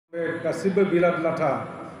गासिबो बिराद लाथा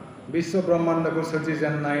विश्व ब्रह्मांडखौ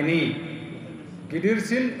सोरजिजेननायनि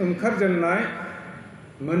गिदिरसिन ओंखारजेननाय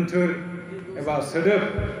मोन्थोर एबा सोदोब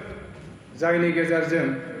जायनि गेजेरजों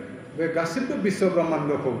बे गासिबो विश्व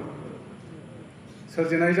ब्रह्मांडखौ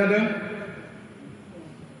सोरजिनाय जादों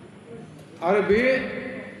आरो बे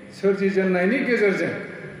सोरजिजेननायनि गेजेरजों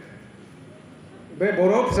बे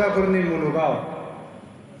बर' फिसाफोरनि मुलुगाव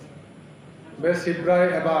बे सिब्राय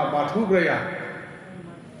एबा बाथौ ब्रैया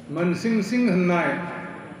मोनसिंसिं होननाय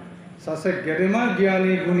सासे गेदेमा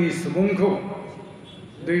गियानि गुनि सुबुंखौ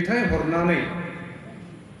दैथायहरनानै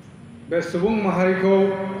बे सुबुं माहारिखौ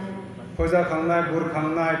फोजाखांनाय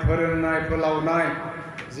बुरखांनाय फोरोंनाय फोलावनाय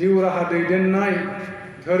जिउ राहा दैदेननाय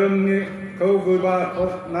धोरोमनिखौ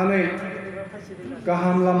गोबानानै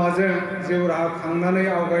गाहाम लामाजों जिउ राहा खांनानै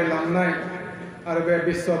आवगायलांनाय आरो बे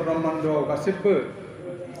विश्व ब्रह्मांडआव गासिबो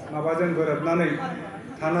माबाजों गोरोबनानै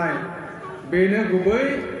थानाय बेनो गुबै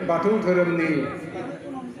बाथौ धोरोमनि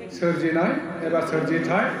सोरजिनाय एबा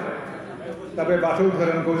सोरजिथाय। दा बे बाथौ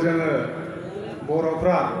धोरोमखौ जोङो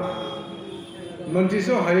बर'फ्रा मोनथिस'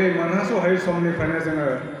 हायै मोनहास' हायै समनिफ्रायनो जोङो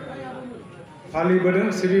फालिबोदों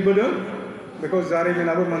सिबिबोदों बेखौ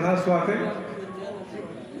जारिमिनाबो मोनहास'वाखै।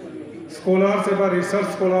 स्कलार्स एबा रिसार्च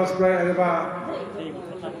स्कलार्सफ्रा एबा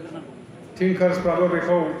थिंकार्सफ्राबो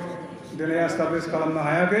बेखौ दिनै एस्टाब्लिश खालामनो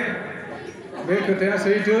हायाखै। बे खोथाया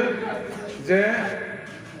सैथो जे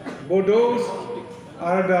Bodos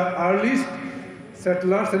are the earliest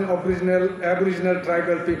settlers and Aboriginal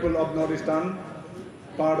tribal people of northeastern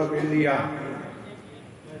part of India.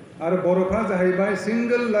 आरो बर'फ्रा जाहैबाय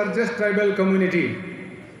single largest tribal community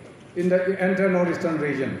in the entire northeastern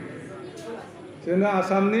region. जोंना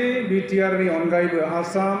आसामनि बिटिआरनि अनगायैबो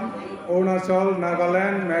आसाम, अरुणाचल,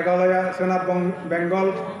 नागालेण्ड, मेघालया, सोनाब बेंगल,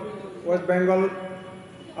 वेस्ट बेंगल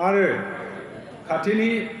आरो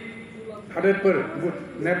खाथिनि हादोरफोर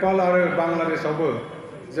नेपाल आरो बांलादेशआवबो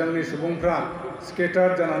जोंनि सुबुंफ्रा स्केटार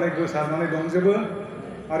जानानै गोसारनानै दंजोबो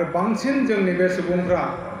आरो बांसिन जोंनि बे सुबुंफ्रा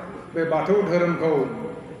बे बाथौ धोरोमखौ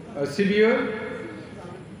सिबियो।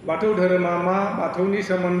 बाथौ धोरोमा मा, बाथौनि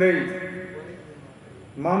सोमोन्दै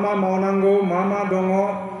मा मावनांगौ, मा दङ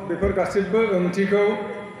बेफोर गासिबो ओंथिखौ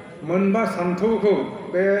मोनबा सान्थौखौ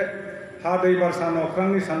बे हा दै बार सान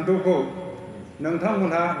अख्रांनि सान्थौखौ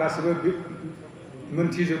नोंथांमोनहा गासिबो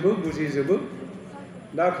मोनथिजोबो बुजिजोबो।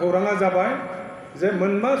 दा खौराङा जाबाय जे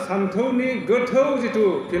मोनबा सान्थौनि गोथौ जिथु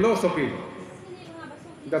फिल'सफि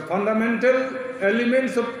दा फान्डामेन्टेल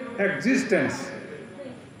एलिमेन्ट्स अफ एक्जिस्टेन्स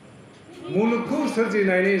मुलुगखौ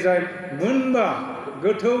सोरजिनायनि जाय मोनबा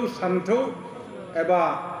गोथौ सान्थौ एबा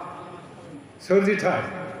सोरजिथाय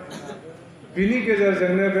बिनि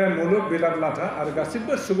गेजेरजोंनो बे मुलुग बिराद लाथा आरो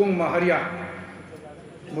गासिबो सुबुं माहारिया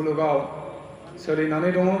मुलुगाव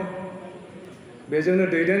सोलिनानै दङ, बेजोंनो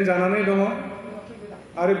दैदेनजानानै दङ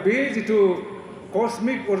आरो बे जिथु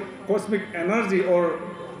कस्मिक एनार्जि अर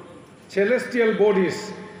सेलेस्टियेल बडिज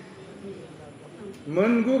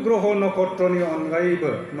मोनगु ग्रह नक्षत्रनि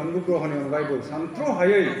अनगायैबो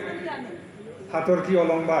सानथ्र'हायै हाथरखि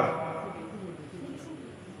अलंबार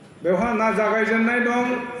बेवहाय ना जागायजेननाय दं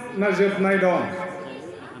ना जोबनाय दं।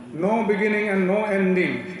 नो बिगिनिं एन्ड नो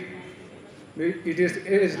एन्डिं। इट इज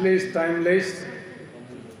एजलेस टाइमलेस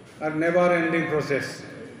आरो नेभार एन्डिं प्रसेस।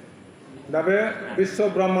 दा बे विश्व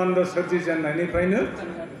ब्रह्मांड सोरजिजेननायनिफ्रायनो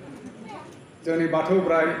जोंनि बाथौ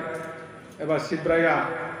ब्राय एबा सिब्राया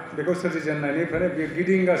बेखौ सोरजिजेननायनिफ्रायनो बे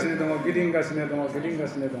गिदिंगासिनो दङ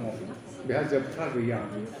बेहा जोबथा गैया।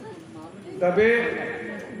 दा बे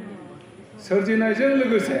सोरजिनायजों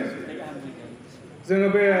लोगोसे जोङो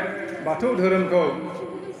बे बाथौ धोरोमखौ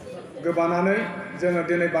गोबानानै जोङो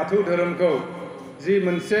दिनै बाथौ धोरोमखौ जि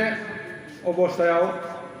मोनसे अबस्थायाव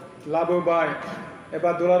लाबोबाय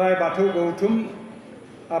एबा दुलाराय बाथौ गौथुम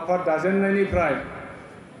आफाद दाजेननायनिफ्राय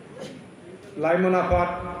लाइमोन आफाद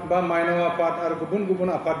बा माइनाव आफाद आरो गुबुन गुबुन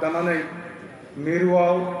आफाद दानानै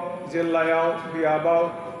मिरुआव जिल्लायाव बियाबाव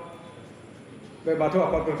बे बाथौ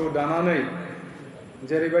आफादफोरखौ दानानै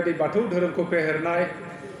जेरैबायदि बाथौ धोरोमखौ फेहेरनाय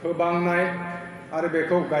फोबांनाय आरो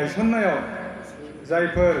बेखौ गायसननायाव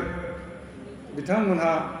जायफोर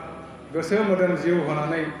बिथांमोनहा गोसो मोदोम जिउ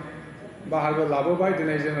होनानै बाहागो लाबोबाय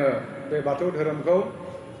दिनै जोङो बे बाथौ धोरोमखौ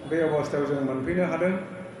बे अबस्थायाव जों मोनफैनो हादों।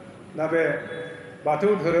 दा बे बाथौ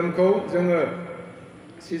धोरोमखौ जोङो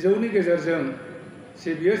सिजौनि गेजेरजों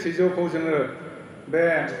सिबियो। सिजौखौ जोङो बे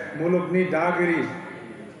मुलुगनि दागिरि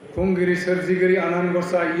खुंगिरि सोरजिगिरि आनान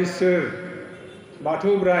गसाइ इसोर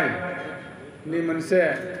बाथौ ब्रायनि मोनसे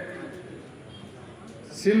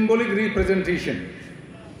सिम्बलिक रिप्रेजेन्टेसन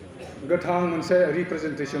गोथां मोनसे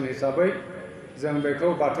रिप्रेजेन्टेसन हिसाबै जों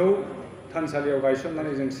बेखौ बाथौ थानसालियाव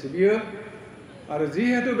गायसननानै जों सिबियो आरो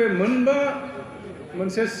जिहेतु बे मोनबा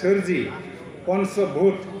मोनसे सोरजि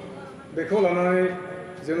पन्चभूत बेखौ लानानै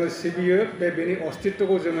जोङो सिबियो बेनि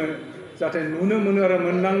अस्तित्वखौ जोङो जाहाथे नुनो मोनो आरो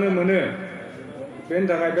मोनदांनो मोनो बेनि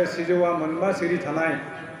थाखाय बे सिजौआ मोनबा सिरि थानाय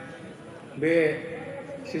बे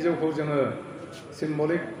सिजौखौ जोङो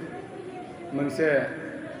सिम्बलिक मोनसे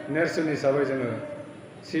नेरसोन हिसाबै जोङो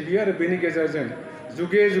सिबियो आरो बेनि गेजेरजों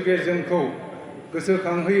जुगे जुगे जोंखौ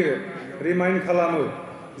गोसोखांहोयो रिमाइन्ड खालामो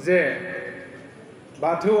जे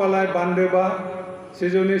बाथौआलाय बान्दोबा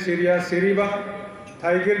सिजौनि सिरिया सिरिबा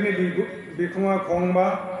थाइगिरनि बिखुङा खंबा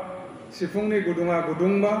सिफुंनि गुदुङा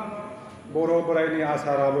गुदुंबा बर' बोराइनि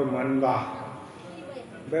आसाराबो मोनबा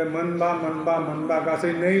बे मोनबा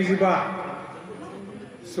गासै 25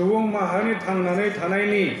 सुबुं माहारिनि थांनानै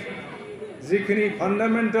थानायनि जिखिनि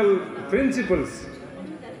फान्डामेन्टेल प्रिन्सिपल्स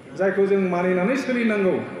जायखौ जों मानिनानै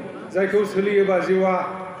सोलिनांगौ जायखौ सोलियोबा जिउआ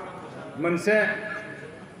मोनसे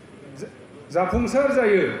जाफुंसार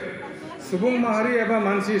जायो सुबुं माहारि एबा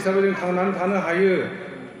मानसि हिसाबै जों थांनानै थानो हायो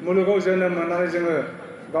मुलुगाव जोनोम मोननानै जोङो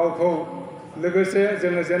गावखौ लोगोसे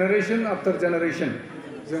जोङो जेनेरेशन आफ्टार जेनेरेशन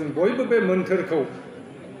जों बयबो बे मोन्थोरखौ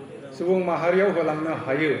सुबुं माहारियाव होलांनो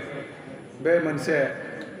हायो बे मोनसे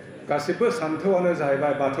गासिबो सान्थौआनो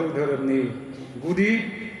जाहैबाय बाथौ धोरोमनि गुदि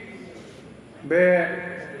बे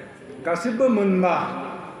गासिबो मोनबा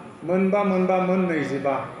 25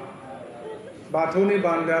 बाथौनि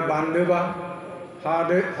बान्दोआ बान्दोबा हा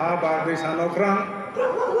बार दै सान अख्रां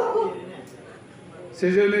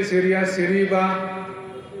सिजौनि सिरिया सिरिबा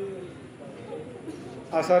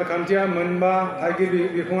आसार खान्थिया मोनबा थाइगिर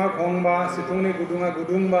बिखुङा खंबा सिफुंनि गुदुङा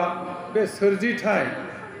गुदुंबा बे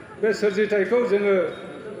सोरजिथायखौ जोङो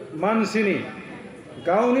मानसिनि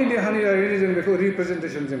गावनि देहानि दारैनो जों बेखौ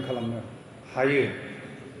रिप्रेजेन्टेसन जों खालामनो हायो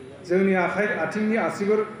जोंनि आखाइ आथिंनि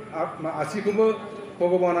आसिखौबो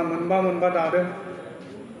भगबाना मोनबा दादों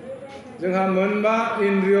जोंहा मोनबा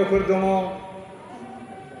इन्द्रियफोर दङ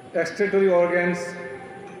एक्सक्रिटरि अर्गेन्स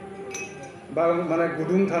बा माने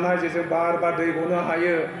गुदुं थानाय जेजों बार बा दै गनो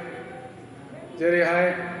हायो जेरैहाय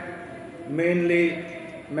मेइनलि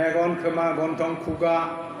मेगन खोमा गन्थं खुगा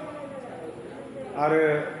आरो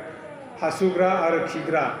हासुग्रा आरो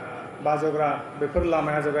खिग्रा बाजग्रा बेफोर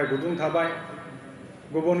लामाया जाबाय गुदुं थाबाय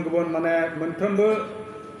गुबुन माने मोनफ्रोमबो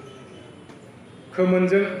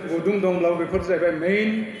खोमोनजों गुदुं दंब्लाबो बेफोर जाहैबाय मेइन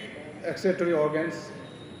एक्सक्रिटरि अर्गेन्स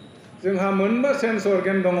जोंहा मोनबा सेन्स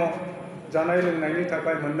अर्गेन दङ जानाय लोंनायनि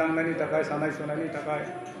थाखाय मोनदांनायनि थाखाय सानाय सुनायनि थाखाय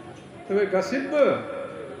बे गासिबो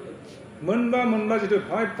मोनबा जिथु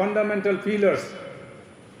 5 फान्डामेन्टेल पिलार्स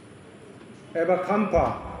एबा खाम्फा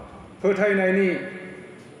फोथायनायनि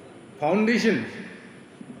फाउन्डेसन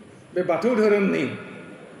बे बाथौ धोरोमनि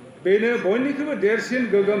बेनो बयनिख्रुइबो देरसिन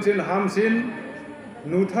गोगोमसिन हामसिन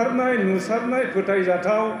नुसारनाय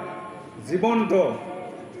फोथायजाथाव जिबन्त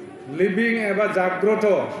लिभिं एबा जाग्रत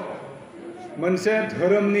मोनसे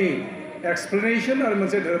धोरोमनि एक्सप्लेनेसन आरो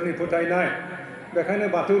मोनसे धोरोमनि फोथायनाय बेखायनो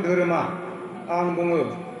बाथौ धोरोमा आं बुङो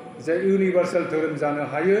जे इउनिभार्सेल धोरोम जानो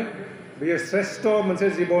हायो बेयो श्रेष्ठ मोनसे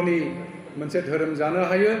जिबननि मोनसे धोरोम जानो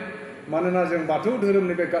हायो मानोना जों बाथौ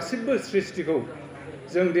धोरोमनि बे गासिबो सृष्टिखौ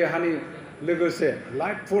जों देहानि लोगोसे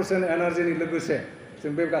लाइफ फोर्स एन्ड एनार्जिनि लोगोसे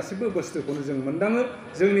जों बे गासिबो बुस्थुखौनो जों मोनदाङो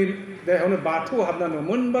जोंनि देहायावनो बाथौ हाबनानै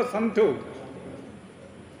मोनबा सान्थौ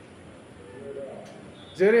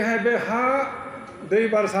जेरैहाय बे हा दै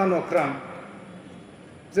बार सान अख्रां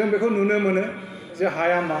जों बेखौ नुनो मोनो जे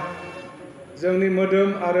हाया मा जोंनि मोदोम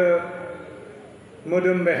आरो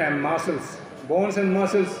मोदोम बेहेम मासल्स बोन्स एन्ड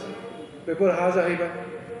मासल्स बेफोर हा जाहैबाय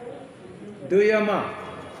दैया मा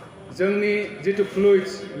जोंनि जिथु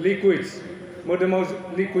फ्लुइड्स लिकुइड्स मोदोमाव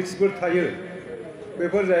लिकुइड्सफोर थायो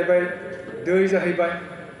बेफोर जाहैबाय दै जाहैबाय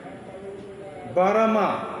बारा मा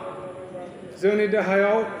जोंनि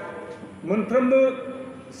देहायाव मोनफ्रोमबो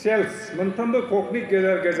सेल्स मोनफ्रोमबो ककनि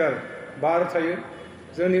गेजेर बार थायो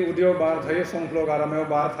जोंनि उदैयाव बार थायो संफ्ल गारामायाव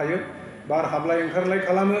बार थायो बार हाबलाय ओंखारलाय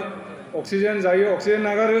खालामो अक्सिजेन जायो अक्सिजेन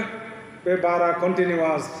नागारो बे बारा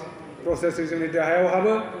कन्टिनिउआस प्रसेसजों जोंनि देहायाव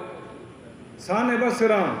हाबो सान एबा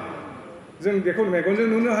सोरां जों बेखौ मेगनजों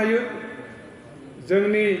नुनो हायो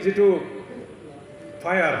जोंनि जिथु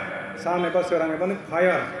फायार सान एबा सोरां एबा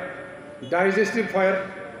फायार डाइजेस्टिभ फायार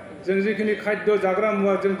जों जिखिनि खाद्य जाग्रा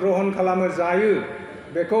मुवा जों ग्रहण खालामो जायो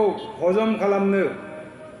बेखौ हजम खालामनो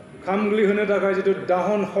खामग्लिहोनो थाखाय जिथु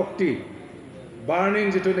दाहन शक्ति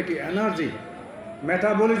बार्निं जिथुनाखि एनार्जि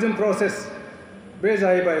मेटाबलिज्म प्रसेस बे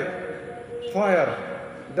जाहैबाय फायार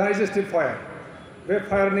डाइजेस्टिभ फायार बे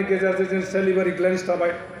फायारनि गेजेरजों जों सेलिभारि ग्लेन्स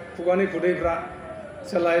थाबाय खुगानि खुदैफ्रा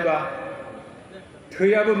सेलाइबा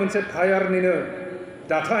थैयाबो मोनसे फायारनिनो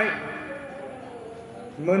दाथाय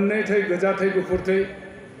मोननै थै गोजा थै गुफुर थै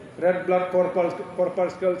red blood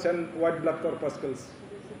कर्पास्कल्स and white blood कर्पास्कल्स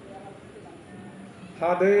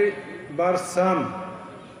हादै बार सान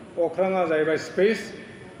अख्राङा जाहैबाय स्पेस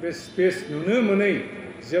बे स्पेस नुनो मोनै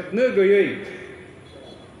जोबनो गैयै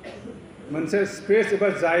मोनसे स्पेस एबा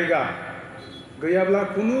जायगा गैयाब्ला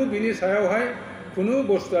खुनु बिनि सायावहाय खुनु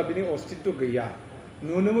बुस्थुआ बिनि अस्तित्व गैया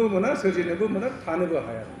नुनोबो मोना सोरजिनोबो मोना थानोबो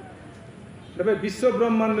हाया दा बे विश्व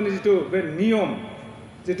ब्रह्माण्डनि जिथु बे नियम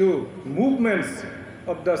जिथु movements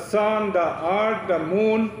of the sun, the earth, the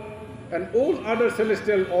moon and all other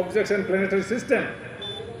celestial objects and planetary system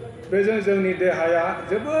बेजों जोंनि देहाया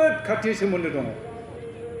जोबोद खाथि सोमोन्दो दङ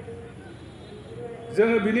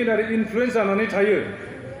जोङो बिनि दारै इनफ्लुयेन्स जानानै थायो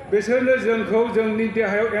बिसोरनो जोंखौ जोंनि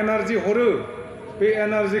देहायाव एनार्जि हरो बे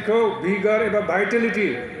एनार्जिखौ भिगार एबा भाइटेलिटी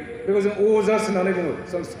बेखौ जों ओजास होननानै बुङो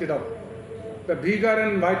संस्कृतआव दा भिगार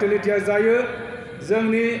एन्ड भाइटेलिटीया जायो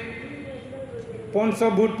जोंनि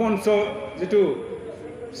पन्चभूत पन्च जिथु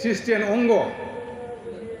सिस्टेन अंग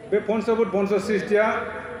बे पन्चभूत पन्च सृष्टिया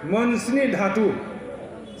मोनस्नि धातु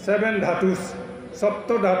 7 धातुस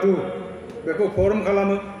सप्त धातु बेखौ फर्म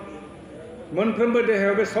खालामो मोनफ्रोमबो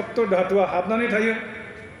देहायाव बे सप्त धातुआ हाबनानै थायो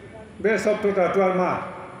बे सप्त धातुआ मा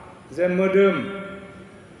जे मोदोम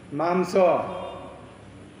मांस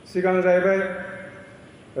सिगां जाहैबाय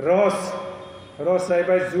रस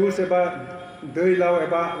जाहैबाय जुस एबा दैलाव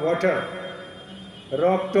एबा वाटार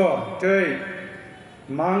रक्त थै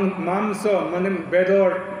मांस माने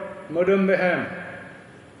बेदर मोदोम बेहेम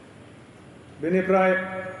बेनिफ्राय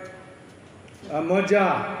मज्जा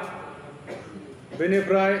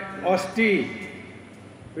बेनिफ्राय अस्थि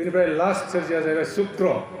बेनिफ्राय लास्ट सोरजिया जाहैबाय शुक्र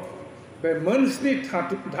बे मोनस्नि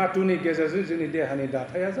धातुनि गेजेरजों जोंनि देहानि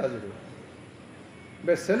दाथाया जाजोबो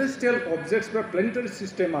बे सेलेस्टियेल अबजेक्ट्स बा प्लेनेटारि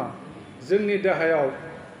सिस्टेमा जोंनि देहायाव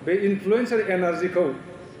बे इनफ्लुएन्सार एनार्जिखौ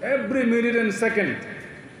एभ्रि मिनिट एन्ड सेकेन्ड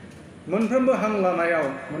मोनफ्रोमबो हां लानायाव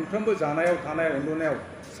मोनफ्रोमबो जानायाव थानायाव उन्दुनायाव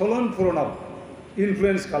सलन पुरनाव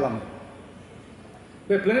इनफ्लुएन्स खालामो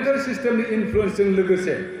बे प्लेनेटारि सिस्टेमनि इनफ्लुएन्सजों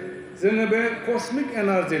लोगोसे जोङो बे कस्मिक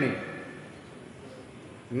एनार्जिनि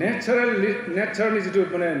नेचारनि जिथु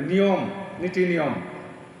माने नियम नीति नियम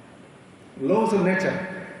लस अफ नेचार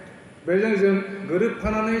बेजों जों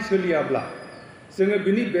गोरोबफानानै सोलियाब्ला जोङो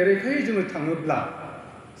बिनि बेरेखायै जोङो थाङोब्ला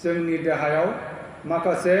जोंनि देहायाव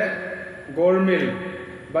माखासे गरमिल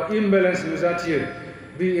बा इमबेलेन्स नुजाथियो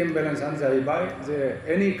बे इमबेलेन्सआनो जाहैबाय जे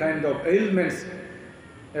एनी काइन्ड अफ एइलमेन्ट्स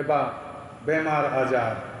एबा बेमार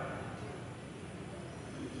आजार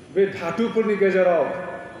बे धातुफोरनि गेजेराव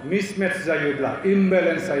मिसमेच जायोब्ला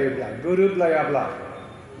इमबेलेन्स जायोब्ला गोरोबलायाब्ला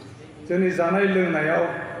जोंनि जानाय लोंनायाव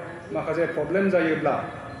माखासे प्रब्लेम जायोब्ला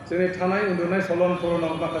जोंनि थानाय उन्दुनाय सलन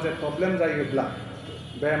पुरनाव माखासे प्रब्लेम जायोब्ला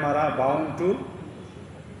बेमारा बाउन्ड टु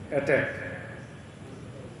एटेक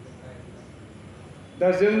दा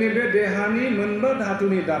जोंनि बे देहानि मोनबा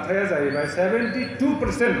धातुनि दाथाया जाहैबाय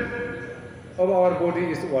 72% of our body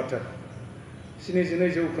is water 72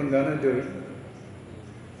 जौखोन्दोआनो दै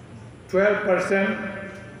 12%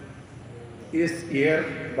 is air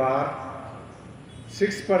बार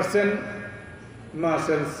 6%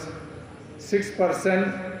 muscles 6%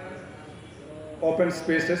 open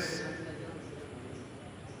spaces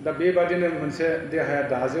दा बेबादिनो मोनसे देहाया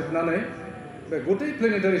दाजोबनानै बे गथै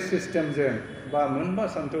प्लेनेटारि सिस्टेमजों बा मोनबा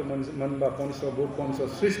सान्थौ मोनबा पन्चभूत punch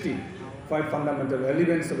Srishti 5 फान्डामेन्टेल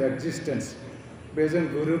elements of existence बेजों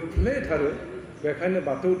गोरोबफ्लेथारो बेखायनो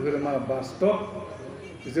बाथौ धोरोमा बास्तब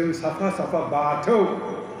जों साफा साफा बाथौ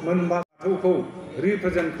मोनबा बाथौखौ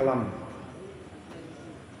रिप्रेजेन्ट खालामो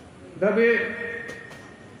दा बे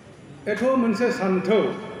एथ' मोनसे सान्थौ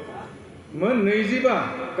मोन 25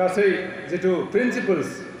 गासै जिथु प्रिन्सिपल्स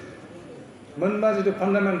मोनबा जिथु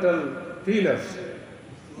फान्डामेन्टेल पिलार्स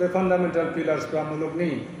बे फान्डामेन्टेल पिलार्सफ्रा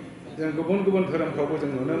मुलुगनि जों गुबुन गुबुन धोरोमफ्रावबो जों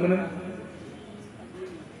नुनो मोनो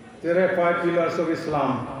जेरै 5 पिलार्स अफ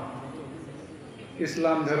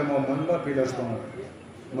इस्लाम धोरोमाव मोनबा पिलार्स दङ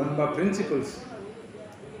मोनबा प्रिन्सिपल्स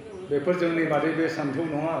बेफोर जोंनि बादि बे सान्थौ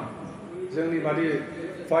नङा जोंनि बादि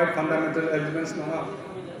 5 फान्डामेन्टेल एलिमेन्ट्स नङा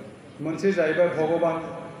मोनसे जाहैबाय भगवान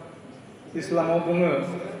इस्लामाव बुङो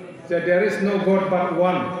जे देयर इज नो गड बाट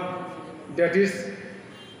one that is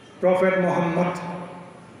Prophet Muhammad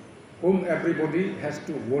whom everybody has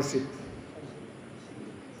to worship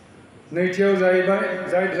नैथियाव जाहैबाय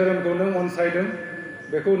जाय धोरोमखौ नों अनसायदों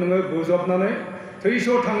बेखौ नोङो बोजबनानै थैस'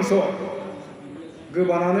 थांस'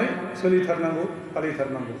 गोबानानै सोलिथारनांगौ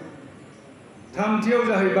फालिथारनांगौ थामथियाव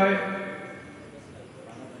जाहैबाय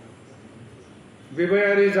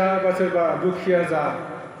बिबायारि जा बा सोरबा दुखिया जा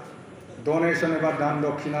डनेसन एबा दान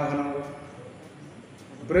दक्षिणा होनांगौ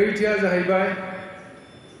ब्रैथिया जाहैबाय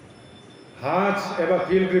हाज एबा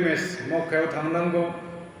पिलग्रिमेज मक्कायाव थांनांगौ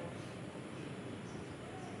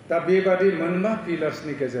दा बेबादि मोनबा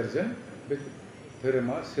पिलार्सनि गेजेरजों बे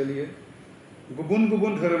धोरोमा सोलियो गुबुन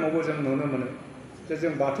गुबुन धोरोमावबो जों नुनो मोनो जे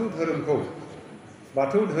जों बाथौ धोरोमखौ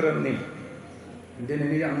बाथौ धोरोमनि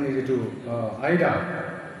दिनैनि आंनि जिथु आयदा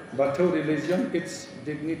बाथौ religion it's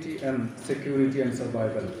dignity and सिकिउरिटी and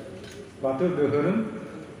survival बाथौ धोरोम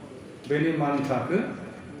बेनि मान थाखो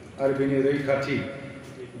आरो बेनि रैखाथि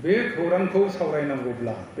बे खौरांखौ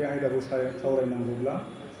सावरायनांगौब्ला बे आयदाखौ सावरायनांगौब्ला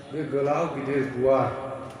बे गोलाव गिदिर गुवार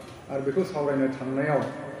आरो बेखौ सावरायनो थांनायाव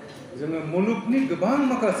जोङो मुलुगनि गोबां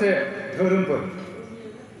माखासे धोरोमफोर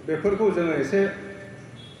बेफोरखौ जोङो एसे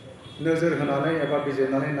नोजोर होनानै एबा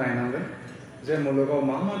बिजिरनानै नायनांगोन जे मुलुगाव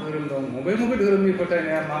मा मा धोरोम दं बबे बबे धोरोमनि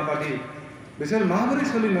फोथायनाया माबादि बिसोर माबोरै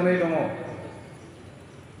सोलिनानै दङ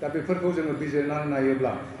दा बेफोरखौ जोङो बिजिरनानै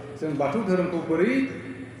नायोब्ला जों बाथौ धोरोमखौ बोरै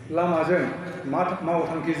लामाजों मा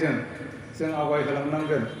मावथांखिजों जों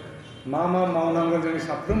आवगायहोलांनांगोन मा मा मावनांगोन जोंनि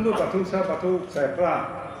साफ्रोमबो बाथौसा बाथौ फिसाफ्रा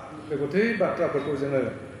बे गथै बाथ्राफोरखौ जोङो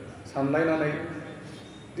सानलायनानै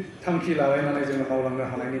थांखि लालायनानै जोङो मावलांनो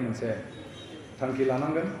हानायनि मोनसे थांखि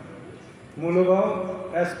लानांगोन मुलुगाव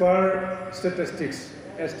एज पार स्टेटिस्टिक्स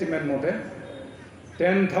एस्टिमेट मथे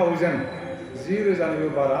 10,000 10,000निबो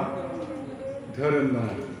बारा धोरोम दङ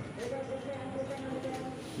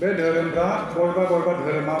बे धोरोमफ्रा बबेबा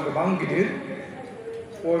धोरोमा गोबां गिदिर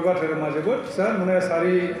बबेबा धोरोमा जोबोद फिसा माने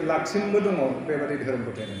 4 लाखसिमबो दङ बेबायदि धोरोम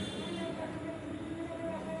फोथायनाय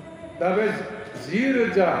दा बे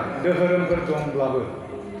 10,000 धोरोमफोर दंब्लाबो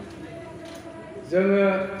जोङो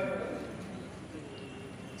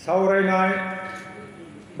सावरायनाय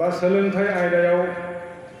बा सोलोंथाइ आयदायाव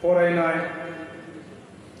फरायनाय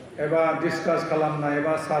एबा डिसकास खालामनाय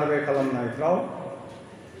एबा सार्भे खालामनायफ्राव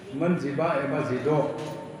मोन 15 एबा 16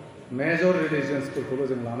 मेजर रिलिजियन्सफोरखौल'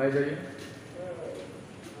 जों लानाय जायो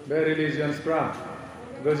बे रिलिजियन्सफ्रा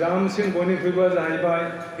गोजामसिन बयनिख्रुइबो जाहैबाय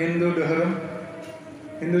हिन्दु धोरोम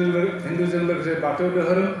हिन्दुजों लोगोसे बाथौ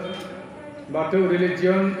धोरोम बाथौ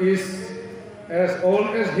religion is as old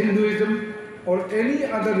as Hinduism or any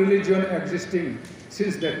other religion existing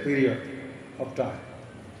since that period of time.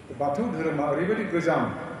 बाथौ धोरोमा ओरैबायदि गोजाम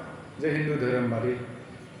जे हिन्दु धोरोम बादि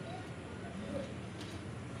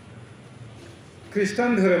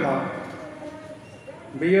ख्रिस्टान धोरोमा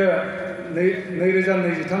बेयो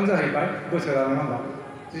 2023 जाहैबाय बोसोरा नङा होमबा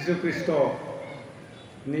जिसु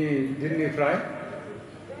ख्रिस्टनि दिननिफ्राय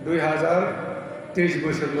 2023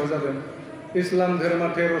 बोसोरल' जादों इस्लाम धोरोमा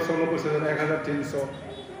 1300 बोसोर 1300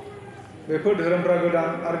 बेफोर धोरोमफ्रा गोदान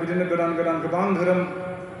आरो बिदिनो गोदान गोबां धोरोम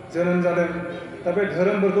जोनोम जादों दा बे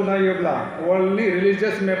धोरोमफोरखौ नायोब्ला वर्ल्डनि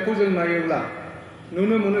रिलिजियास मेपखौ जों नायोब्ला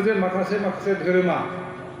नुनो मोनो जे माखासे धोरोमा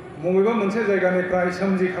बबेबा मोनसे जायगानिफ्राय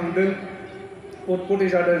सोमजिखांदों उत्पत्ति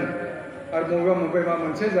जादों आरो बबेबा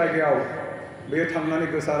मोनसे जायगायाव बेयो थांनानै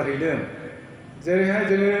गोसारहैदों जेरैहाय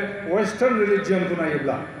जोङो वेस्टार्न रिलिजियनखौ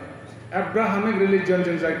नायोब्ला एब्राहामिक रिलिजियन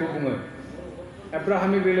जों जायखौ बुङो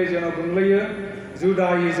एब्राहामिक रिलिजियनाव गोग्लैयो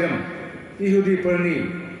जुडाइज्म इहुदिफोरनि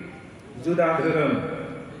जुदा धोरोम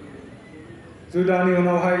जुदानि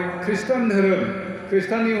उनावहाय खृष्टान धोरोम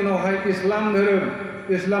खृष्टाननि उनावहाय इस्लाम धोरोम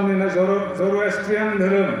इस्लामनि उनाव जर'एस्ट्रियान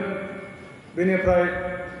धोरोम बेनिफ्राय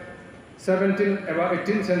 17 एबा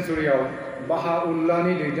 18 सेन्चुरियाव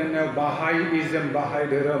बाहाउल्लाहनि दैदेननायाव बाहाइइज्म बाहाइ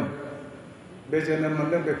धोरोम बे जोनोम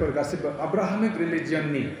मोनदों बेफोर गासिबो आब्राहामिक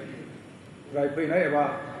रिलिजियननि फ्राय फैनाय एबा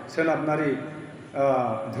सोनाबारि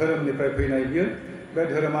धोरोमनिफ्राय फैनाय बियो बे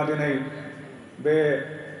धोरोमा दिनै बे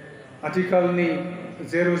आथिखालनि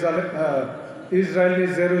इजराइलनि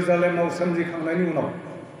जेरुजालेमाव सोमजिखांनायनि उनाव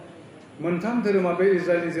मोनथाम धोरोमा बे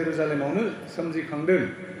इजराइलनि जेरुजालेमावनो सोमजिखांदों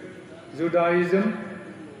जुडाइज्म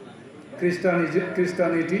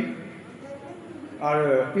ख्रिस्टानिटि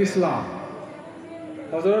आरो इस्लाम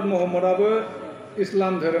हजरत मुहम्मदाबो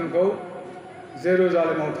इस्लाम धोरोमखौ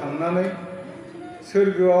जेरुजालेमाव थांनानै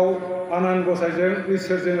सोरगोआव आनान गसाइजों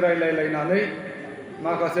इसोरजों रायलायलायनानै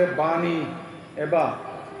माखासे बानि एबा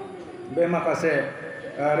बे माखासे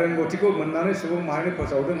रोंगौथिखौ मोननानै सुबुं माहारिनि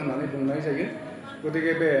फोसावदों होननानै बुंनाय जायो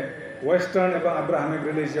गतिके बे वेस्टार्न एबा आब्राहामिक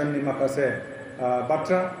रिलिजियननि माखासे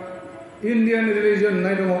बाथ्रा इन्डियान रिलिजियन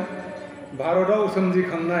होननाय दङ भारताव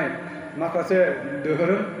सोमजिखांनाय माखासे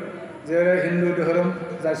धोरोम जेरै हिन्दु धोरोम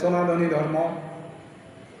जाय सनातनी धर्म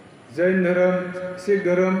जैन धोरोम सिख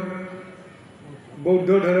धोरोम बौद्ध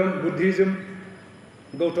धोरोम बुद्धिज्म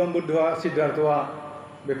गौतम बुद्धआ सिद्धार्थआ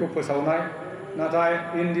बेखौ फोसावनाय नाथाय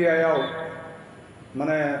इन्डियायाव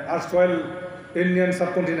माने आर्सवाइल इन्डियान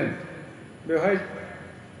साबकन्टिनेन्ट बेवहाय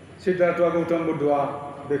सिद्धार्थआ गौतम बुद्धआ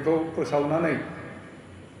बेखौ फोसावनानै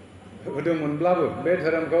होदोंमोनब्लाबो बे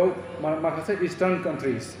धोरोमखौ माखासे इस्टार्न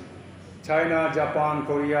कान्ट्रिज चाइना जापान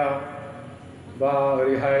करिया बा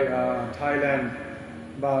ओरैहाय थाइलेण्ड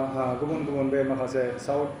बा गुबुन बे माखासे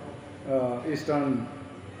साउथ इस्टार्न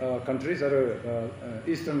countries आरो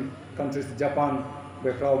eastern countries Japan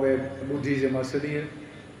बेफ्राव बे बुद्धिज्मआ सोलियो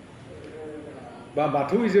बा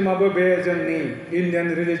बाथौइज्माबो बे जोंनि इन्डियान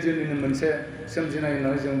रिलिजियननिनो मोनसे सोमजिनाय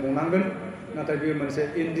होननानै जों बुंनांगोन नाथाय बेयो मोनसे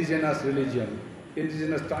इन्डिजिनास रिलिजियन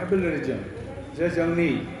इन्डिजिनास ट्राइबेल रिलिजियन जे जोंनि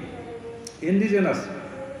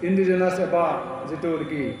इन्डिजिनास एबा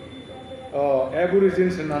जिथुनाखि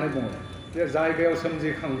एबोरिजिन्स होननानै बुङो जे जायगायाव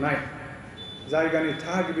सोमजिखांनाय जायगानि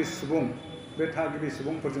थागिबि सुबुं बे थागिबि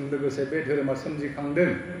सुबुंफोरजों लोगोसे बे धोरोमा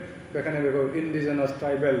सोमजिखांदों बेखायनो बेखौ इन्डिजिनास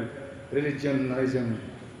ट्राइबेल रिलिजियन होननानै जों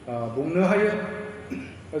बुंनो हायो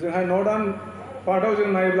ओजोंहाय नर्थार्न पार्टआव जों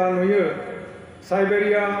नायोब्ला नुयो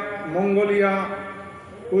साइबेरिया मंगलिया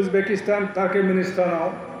उजबेकिस्तान टार्कमेनिस्तानाव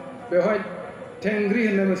बेवहाय टेंग्रि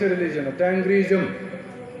होननाय मोनसे रिलिजियन टेंग्रिजम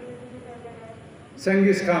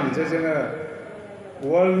चेंगिस खान जे जोङो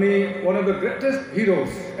वर्ल्डनि वन अफ द ग्रेटेस्ट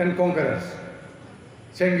हिरोज एन्ड कनकारार्स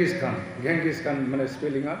चेंगिस खान माने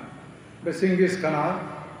स्पेलिंआ बे चेंगिस खाना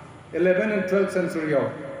 11 and 12th सेन्चुरियाव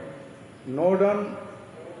नर्थार्न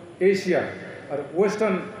एशिया आरो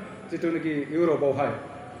वेस्टार्न जिथुनाखि इउरपआवहाय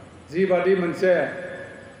जिबादि मोनसे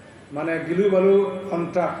माने गिलु बालु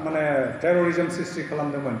कन्ट्राक्ट माने टेररिज्म सृष्टि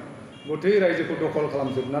खालामदोंमोन गथै रायजोखौ दखल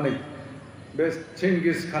खालामजोबनानै बे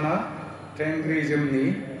चेंगिस खाना टेंग्रि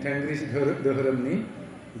धोरोमनि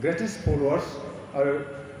ग्रेटेस्ट फलोवार्स आरो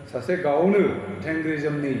सासे गावनो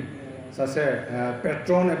टेंग्रिजमनि सासे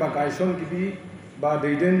पेट्रन एबा गायसनगिरि बा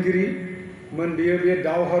दैदेनगिरिमोन बियो बे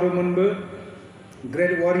दावहारुमोनबो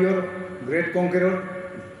great warrior great कनकेरर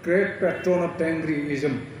great patron of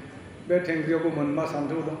टेंग्रिइजम बे टेंग्रियावबो मोनबा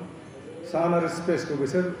सान्थौ दं सान आरो स्पेसखौ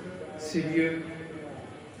बिसोर सिबियो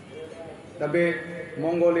दा बे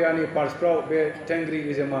मंगलियानि पार्ट्सफ्राव बे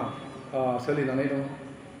टेंग्रिइजमा सोलिनानै दङ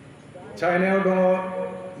चाइनायाव दङ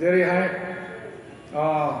जेरैहाय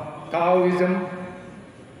ताओइजम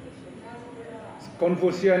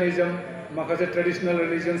कनफुसियानिजम माखासे ट्रेडिशनेल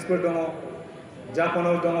रिलिजियन्सफोर दङ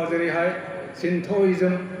जापानाव दङ जेरैहाय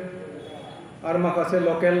सिन्थ'इजम आरो माखासे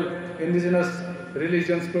लकेल इन्डिजिनास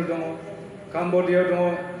रिलिजियन्सफोर दङ काम्बडियाव दङ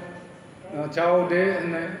चाओ डे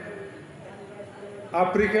होननाय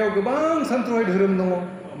आफ्रिकायाव गोबां सानथ्र'हाय धोरोम दङ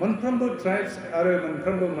मोनफ्रोमबो ट्राइब्स आरो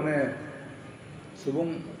मोनफ्रोमबो माने सुबुं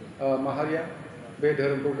माहारिया बे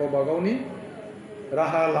धोरोमखौ गावबा गावनि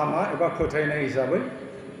राहा लामा एबा फोथायनाय हिसाबै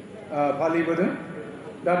फालिबोदों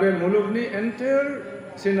दा बे मुलुगनि एन्टायार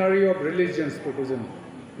सिनारि अफ रिलिजियन्सफोरखौ जों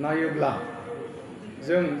नायोब्ला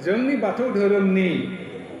जोंनि बाथौ धोरोमनि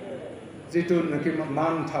जिथुनाखि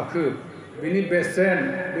मान थाखो बिनि बेसेन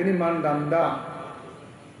बिनि मानदान्दा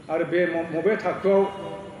आरो बे बबे थाखोआव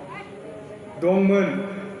दंमोन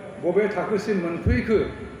बबे थाखोसिम मोनफैखो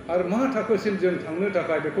आरो मा थाखोसिम जों थांनो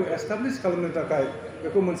थाखाय बेखौ एस्टाब्लिश खालामनो थाखाय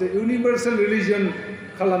बेखौ मोनसे इउनिभार्सेल रिलिजियन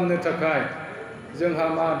खालामनो थाखाय जोंहा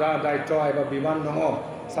मा दा दायित्व एबा बिबान दङ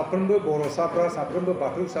साफ्रोमबो बर'साफ्रा साफ्रोमबो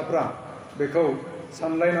बाथौसाफ्रा बेखौ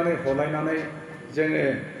सानलायनानै हलायनानै जोङो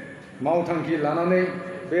मावथांखि लानानै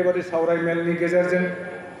बेबादि सावरायमेलनि गेजेरजों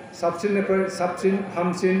साबसिननिफ्राय साबसिन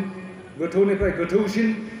हामसिन गोथौनिफ्राय गोथौसिन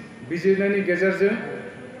बिजिरनायनि गेजेरजों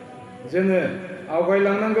जोङो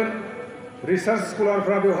आवगायलांनांगोन रिसार्च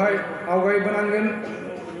स्कलारफ्रा बेवहाय आवगायबोनांगोन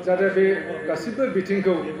जाहाथे बे गासिबो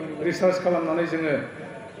बिथिंखौ रिसार्च खालामनानै जोङो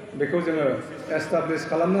बेखौ जोङो एस्टाब्लिश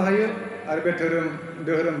खालामनो हायो आरो बे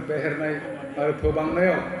धोरोम फेहेरनाय आरो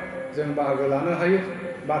फोबांनायाव जों बाहागो लानो हायो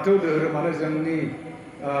बाथौ धोरोमानो जोंनि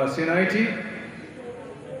सिनायथि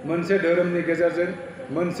मोनसे धोरोमनि गेजेरजों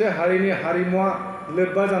मोनसे हारिनि हारिमुवा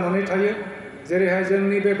लोब्बा जानानै थायो जेरैहाय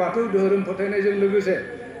जोंनि बे बाथौ धोरोम फोथायनायजों लोगोसे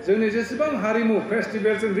जोंनि जेसेबां हारिमु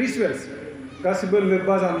फेस्टिभेल्स एन्ड रिचुवेल्स गासिबो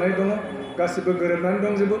लोब्बा जानानै दङ गासिबो गोरोबनानै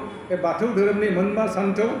दंजोबो बे बाथौ धोरोमनि मोनबा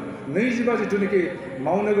सानथौ 25 जिथुनाखि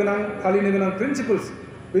मावनो गोनां फालिनो गोनां प्रिन्सिपल्स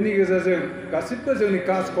बेनि गेजेरजों गासिबो जोंनि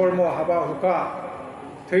काज कर्म हाबा हुखा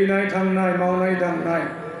थैनाय थांनाय मावनाय दांनाय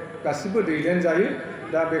गासिबो दैदेनजायो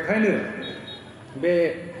दा बेखायनो बे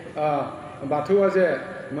बाथौआ जे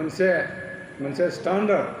मोनसे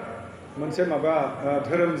स्टान्डार्ड मोनसे माबा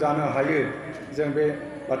धोरोम जानो हायो जों बे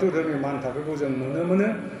बाथौ धोरोमनि मान थाखोखौ जों नुनो मोनो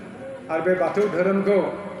आरो बे बाथौ धोरोमखौ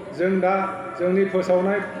जों दा जोंनि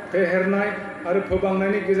फोसावनाय फेहेरनाय आरो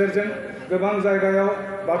फोबांनायनि गेजेरजों गोबां जायगायाव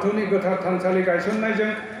बाथौनि गोथार थानसालि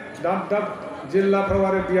गायसननायजों दाब जिल्लाफ्राव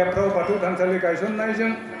आरो बियाबफ्राव बाथौ थानसालि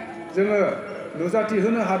गायसननायजों जोङो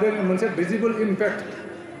नुजाथिहोनो हादों मोनसे भिजिबल इम्पेक्ट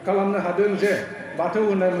खालामनो हादों जे बाथौ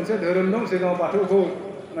होननाय मोनसे धोरोम दं सिगाङाव बाथौखौ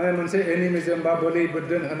माने मोनसे एनिमिजम बा बोलि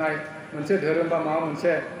बोरदोन होनाय मोनसे धोरोम बा माबा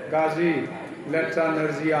मोनसे गाज्रि लेथ्रा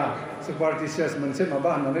नोरजिया सुपारस्टिशियास मोनसे माबा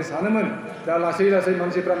होननानै सानोमोन दा लासै लासै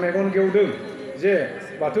मानसिफ्रा मेगन गेवदों जे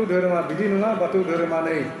बाथौ धोरोमा बिदि नङा बाथौ धोरोमा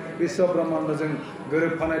नै बिश्व ब्रह्माण्डजों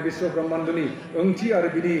गोरोबफानाय बिश्व ब्रह्माण्डनि ओंथि आरो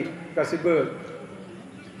बिनि गासिबो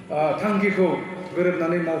थांखिखौ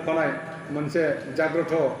गोरोबनानै मावफानाय मोनसे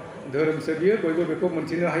जाग्रथ धोरोमसो बियो बयबो बेखौ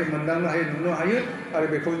मोनथिनो हायो मोनदांनो हायो नुनो हायो आरो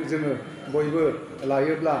बेखौ जोङो बयबो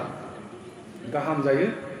लायोब्ला गाहाम जायो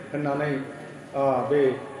होननानै बे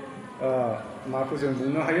माखौ जों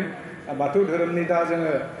बुंनो हायो बाथौ धोरोमनि दा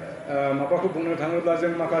जोङो माबाखौ बुंनो थाङोब्ला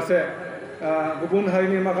जों माखासे गुबुन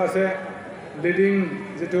हारिनि माखासे लिडिं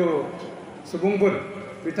जिथु सुबुंफोर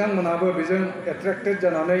बिथांमोनाबो बेजों एट्रेक्टेड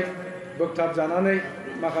जानानै बोगथाब जानानै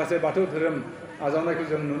माखासे बाथौ धोरोम आजावनायखौ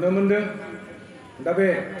जों नुनो मोनदों दा बे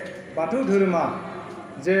बाथौ धोरोमा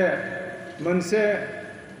जे मोनसे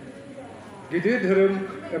गिदिर धोरोम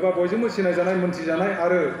एबा बयजोंबो सिनायजानाय मोनथिजानाय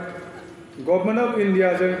आरो गभर्नमेन्ट अफ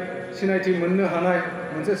इन्डियाजों सिनायथि मोननो हानाय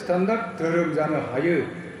मोनसे स्टैंडार्ड धोरोम जानो हायो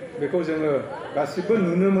बेखौ जोङो गासिबो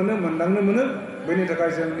नुनो मोनो मोनदांनो मोनो बेनि थाखाय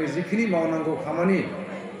जोंनि जिखिनि मावनांगौ खामानि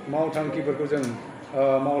मावथांखिफोरखौ जों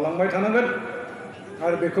मावलांबाय थानांगोन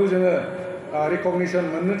आरो बेखौ जोङो रिकगनिशन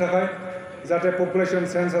मोननो थाखाय जाहाथे पपुलेशन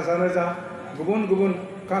सेन्सासआनो जा गुबुन गुबुन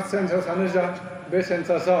कास्ट सेन्सासआनो जा बे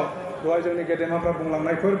सेन्सासआव दहाय जोंनि गेदेमाफ्रा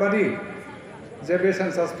बुंलांनायफोर बादि जे बे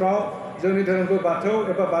सेन्सासफ्राव जोंनि धोरोमखौ बाथौ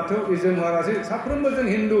एबा बाथौइजम होआलासे साफ्रोमबो जों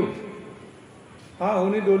हिन्दु हा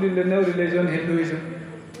हुनि दलि लिरनायाव रिलिजन हिन्दुइजम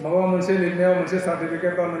माबा मोनसे लिरनायाव मोनसे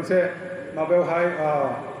सार्टिफिकेट बा मोनसे माबायावहाय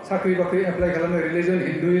साख्रि बाख्रि एप्लाइ खालामनाय रिलिजन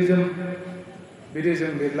हिन्दुइजम बिदि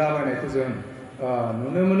जों लिरलाबायनायखौ जों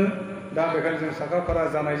नुनो मोनो दा बेखायनो जों साखा फारा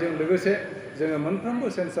जानायजों लोगोसे जोङो मोनफ्रोमबो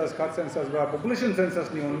सेन्सास कास्ट सेन्सास बा पपुलेशन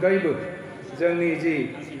सेन्सासनि अनगायैबो जोंनि जि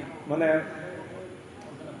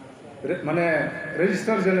माने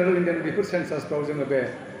रेजिस्टार जेनेरेल इन्डियान बेफोर सेन्सासफ्राव जोङो बे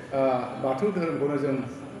बाथौ धोरोमखौनो जों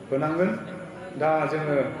होनांगोन दा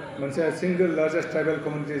जोङो मोनसे सिंगल लार्जेस्ट ट्राइबेल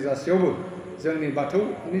कमिउनिटि जासेयावबो जोंनि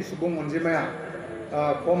बाथौनि सुबुं अनजिमाया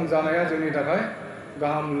खम जानाया जोंनि थाखाय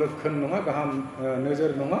गाहाम लक्षण नङा गाहाम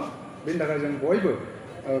नोजोर नङा बेनि थाखाय जों बयबो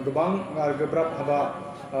गोबां आरो गोब्राब हाबा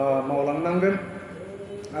मावलांनांगोन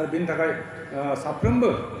आरो बेनि थाखाय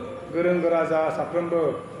साफ्रोमबो गोरों गोरा जा साफ्रोमबो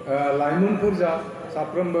लाइमोनफोर जा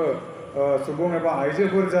साफ्रोमबो सुबुं एबा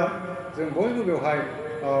आइजोफोर जा जों बयबो बेवहाय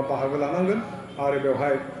बाहागो लानांगोन आरो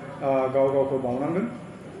बेवहाय गाव गावखौ बावनांगोन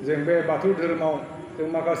जों बे बाथौ धोरोमाव जों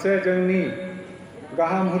माखासे जोंनि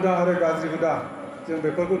गाहाम हुदा आरो गाज्रि हुदा जों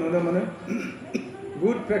बेफोरखौ नुनो मोनो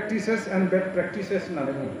good practices and bed practices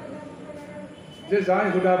होननानै बुङो जे जाय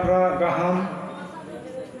हुदाफ्रा गाहाम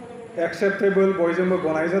एक्सेप्टेबल बयजोंबो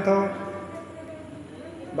गनायजाथाव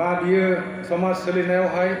बा बियो समाज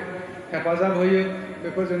सोलिनायावहाय हेफाजाब होयो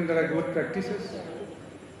बेफोर जोंनि थाखाय गुड प्रेक्टिसेस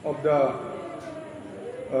अफ द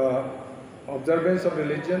observance of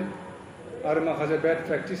religion आरो माखासे बेड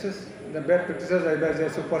प्रेक्टिसेस जाहैबाय जे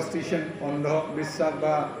सुपारस्टिशन अन्ध बिश्वास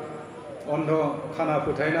बा अन्ध खाना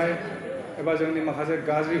फोथायनाय एबा जोंनि माखासे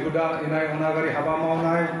गाज्रि हुदा इनाय अनागारि हाबा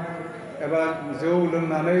मावनाय एबा जौ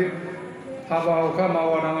लोंनानै हाबा हुखा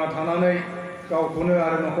मावा दाङा थानानै गावखौनो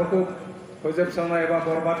आरो न'खरखौ फोजोबस्रांनाय एबा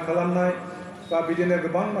बरबाद खालामनाय बा बिदिनो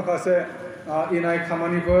गोबां माखासे इनाय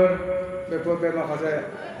खामानिफोर बेफोर बे माखासे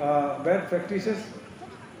बेड प्रेक्टिसेस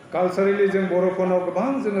कालचारेलि जों बर'फोरनाव गोबां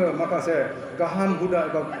जोङो माखासे गाहाम हुदा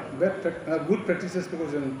एबा गुड प्रेक्टिसेसफोरखौ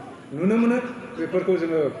जों नुनो मोनो बेफोरखौ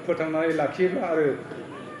जोङो फोथांनानै लाखियोब्ला आरो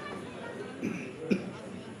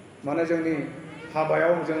माने जोंनि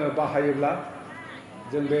हाबायाव जोङो बाहायोब्ला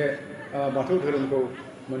जों बे बाथौ धोरोमखौ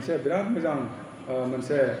मोनसे बिराद मोजां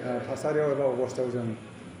मोनसे थासारियाव एबा अबस्थायाव जों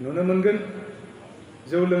नुनो मोनगोन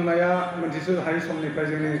जौ लोंनाया मोनथिस' हायै समनिफ्राय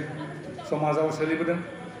जोंनि समाजाव सोलिबोदों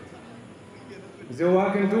जौआ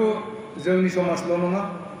खिन्थु जोंनि समाजल' नङा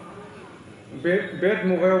बेद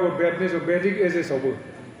मुगायावबो बेदनि बेदिक एजेसआवबो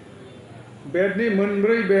बेदनि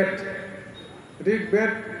मोनब्रै बेद ऋग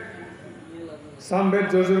बेद साम बेद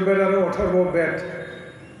जजुर बेद आरो अथर्व बेद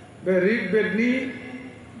बे ऋग बेदनि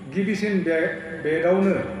गिबिसिन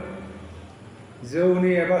बेदावनो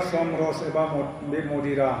जौनि एबा समरस एबा बे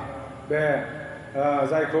मदिरा बे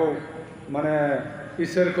जायखौ माने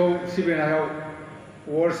इसोरखौ सिबिनायाव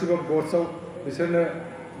वर्शिप अफ गड्सआव बिसोरनो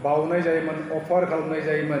बावनाय जायोमोन अफार खालामनाय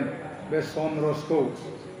जायोमोन बे समरसखौ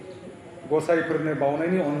गसाइफोरनो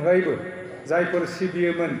बावनायनि अनगायैबो जायफोर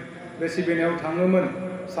सिबियोमोन बे सिबिनायाव थाङोमोन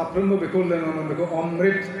साफ्रोमबो बेखौ लोङोमोन बेखौ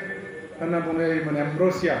अमृत होनना बुंनाय जायोमोन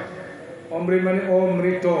एम्ब्रसिया अमृत माने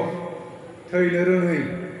अमृत थैनो रोङै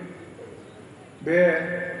बे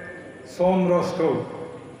समरसखौ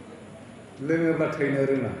लोङोब्ला थैनो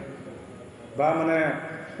रोङा बा माने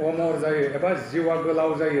अमर जायो एबा जिउआ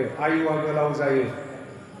गोलाव जायो आयुआ गोलाव जायो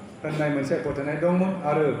होननाय मोनसे फोथायनाय दंमोन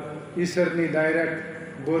आरो इसोरनि डाइरेक्ट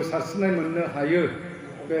बोर सारस्रिनाय मोननो हायो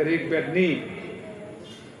बे ऋग बेदनि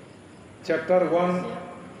चैप्टार 1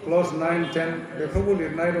 क्लज 9-10 बेफोरखौ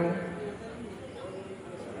लिरनाय दं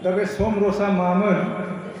दा बे समरसा मामोन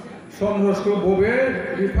सम रसखौ बबे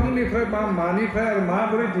बिफांनिफ्राय बा मानिफ्राय आरो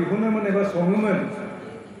माबोरै दिहुनोमोन एबा सङोमोन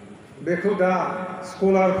बेखौ दा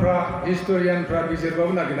स्कलारफ्रा हिस्टरियानफ्रा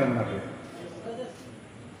बिजिरबाबो नागिरना मोनाखै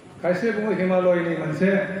खायसे बुङो हिमालयनि मोनसे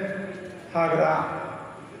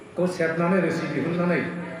हाग्राखौ सेबनानै रोसि दिहुननानै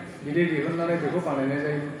बिदै दिहुननानै बेखौ बानायनाय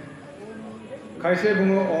जायो खायसे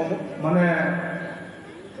बुङो माने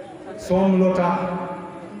समलता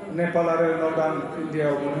नेपाल आरो नर्दार्न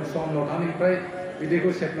इन्डियायाव मोनो समलतानिफ्राय बिदैखौ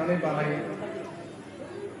सेबनानै बानायो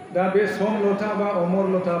दा बे समलता बा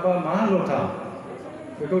अमरलता बा मा लता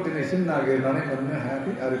बेखौ दिनैसिम नागिरनानै मोननो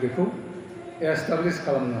हायाखै आरो बेखौ एस्टाब्लिश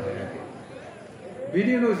खालामनो हायाखै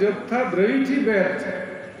बिनि उनाव जोबथा ब्रैथि बेद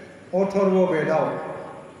अथर्व बेदआव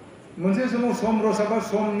मोनसे समाव सम रसा बा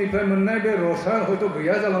समनिफ्राय मोननाय बे रसा हयथ'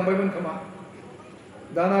 गैया जालांबायमोन खोमा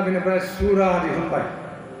दाना बेनिफ्राय सुरा दिहुनबाय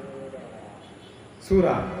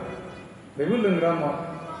सुरा बेबो लोंग्रा मुवा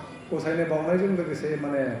गसायनो बावनायजों लोगोसे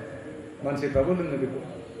माने मानसिफ्राबो लोङो बेखौ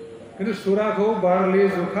खिन्थु सुराखौ बारलि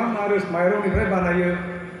जुखाम आरो माइरंनिफ्राय बानायो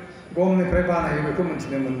गमनिफ्राय बानायो बेखौ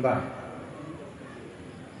मिथिनो मोनबाय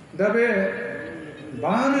दा बे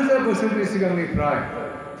 5000 बोसोरनि सिगांनिफ्राय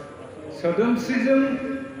सोदोमस्रिजों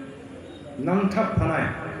नांथाबफानाय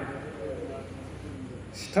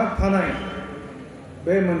सिथाबफानाय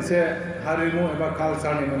बे मोनसे हारिमु एबा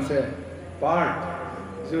कालचारनि मोनसे पार्ट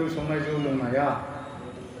जौ संनाय जौ लोंनाया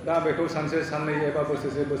दा बेखौ सानसे साननै एबा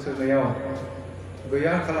बोसोरसे बोसोरनैयाव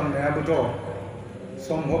गैया खालामनायाबोथ'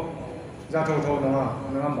 सम्भब जाथावथाव नङा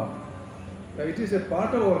होमबा दा it is a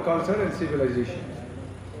part of our culture and civilisation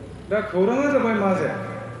दा खौराङा जाबाय मा जे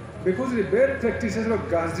बेखौ जुदि बेड प्रेक्टिसेस बा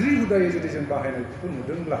गाज्रि हुदायै जुदि जों बाहायनायखौ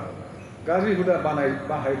नुदोंब्ला गाज्रि हुदा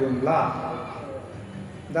बाहायदोंब्ला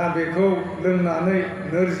दा बेखौ लोंनानै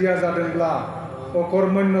नोरजिया जादोंब्ला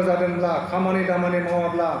अकर्मण्य जादोंब्ला खामानि दामानि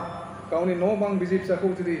मावाब्ला गावनि न' बां बिसि फिसाखौ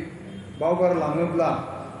जुदि बावगारलाङोब्ला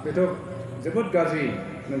बेथ' जोबोद गाज्रि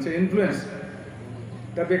मोनसे इनफ्लुयेन्स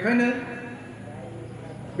दा बेखायनो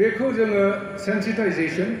बेखौ जोङो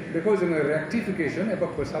सेन्सिटाइजेसन बेखौ जोङो रेक्टिफिकेसन एबा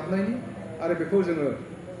फोसाबनायनि आरो बेखौ जोङो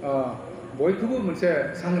बयखौबो मोनसे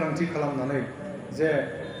सांग्रांथि खालामनानै जे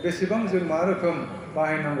बेसेबां जों मा रोखोम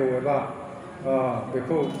बाहायनांगौ एबा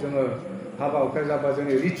बेखौ जोङो हाबा हुखा जाबा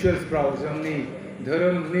जोंनि रिचुवेल्सफ्राव जोंनि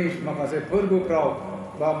धोरोमनि माखासे फोरबोफ्राव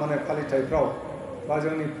बा माने फालिथायफ्राव बा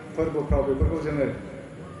जोंनि फोरबोफ्राव बेफोरखौ जोङो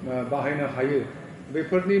बाहायनो हायो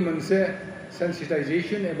बेफोरनि मोनसे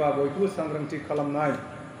सेन्सिटाइजेसन एबा बयखौबो सांग्रांथि खालामनाय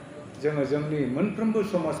जोङो जोंनि मोनफ्रोमबो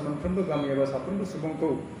समाज मोनफ्रोमबो गामि एबा साफ्रोमबो सुबुंखौ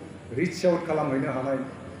रिच आउट खालामहैनो हानाय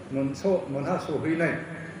मोनहासहैनाय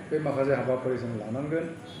बे माखासे हाबाफारि जों लानांगोन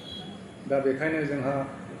दा बेखायनो जोंहा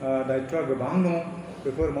दायित्वआ गोबां दङ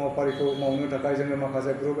बेफोर मावफारिखौ मावनो थाखाय जोङो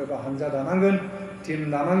माखासे ग्रुप एबा हानजा दानांगोन टिम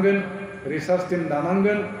दानांगोन रिसार्च टिम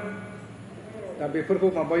दानांगोन दा बेफोरखौ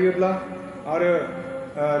माबायोब्ला आरो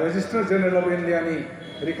रेजिस्टार जेनेरेल अफ इन्डियानि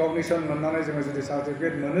रिकगनिसन मोननानै जोङो जुदि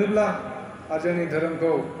सार्टिफिकेट मोनोब्ला आरो जोंनि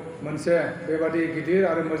धोरोमखौ मोनसे बेबादि गिदिर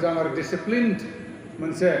आरो मोजां आरो डिसिप्लिनड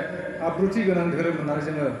मोनसे आब्रुथि गोनां धोरोम होननानै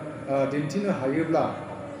जोङो दिन्थिनो हायोब्ला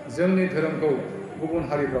जोंनि धोरोमखौ गुबुन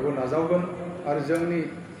हारिफ्राबो नाजावगोन आरो जोंनि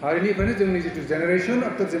हारिनिफ्रायनो जोंनि जिथु जेनेरेसन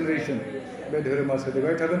आफ्टार जेनेरेसन बे धोरोमा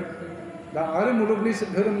सोलिबाय थागोन दा आरो मुलुगनि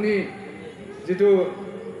धोरोमनि जिथु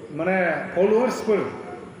माने फलोवार्सफोर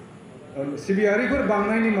सिबियारिफोर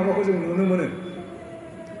बांनायनि माबाखौ जों नुनो मोनो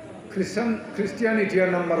ख्रिस्टियानिटिया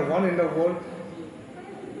नाम्बार 1 इन द वर्ल्ड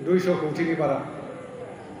 200 कौटिनि बारा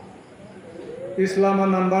इस्लामा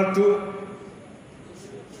नाम्बार 2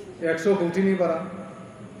 100 कौटिनि बारा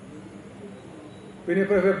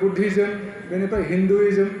बेनिफ्राय बुद्धिज्म बेनिफ्राय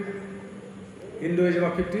हिन्दुइज्मआ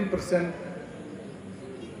 15%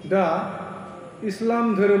 दा इस्लाम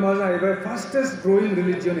धोरोमा जाहैबाय fastest growing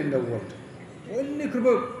religion in the world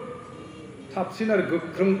बयनिख्रुइबो थाबसिन आरो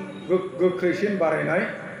गोख्रैसिन बारायनाय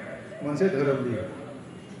मोनसे धोरोम बियो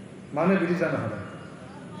मानो बिदि जानो हादों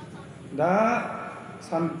दा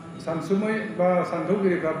सानसुमै बा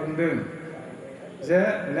सान्थौगिरिफ्रा बुंदों जे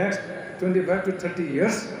नेक्स्ट 25 to 30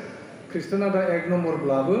 years ख्रिस्टाना दा 1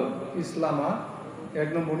 नम्बरब्लाबो इस्लामा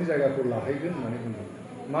 1 नम्बरनि जायगाखौ लाहैगोन होननानै बुंदों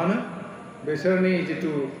मानो बिसोरनि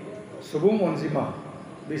जिथु सुबुं अनजिमा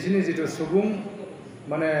बिसोरनि जिथु सुबुं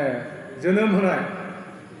माने जोनोम होनाय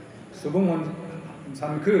सुबुं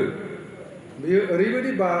सानखो बियो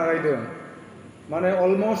ओरैबायदि बारायदों माने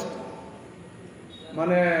अलमस्ट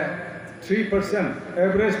माने 3%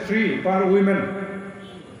 एभारेज 3 पार वुमेन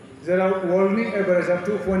जेराव वर्ल्डनि एभारेजआ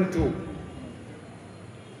 2.2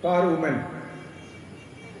 पार वुमेन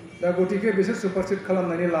दा गतिके बिसोर सुपारसिट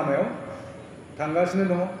खालामनायनि लामायाव थांगासिनो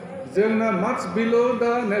दङ जोंना माच बिल' द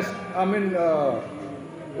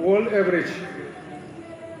वर्ल्ड एभारेज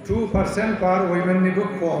 2% पार वुमेननिबो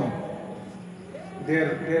खम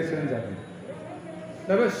देरसिन जादों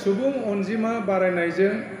दा बे सुबुं अनजिमा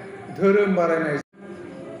बारायनायजों धोरोम बारायनायजों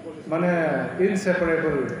माने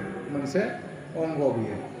इनसेपारेबल मोनसे अंग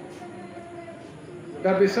बियो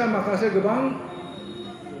दा बिस्रा माखासे गोबां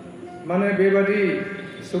माने बेबादि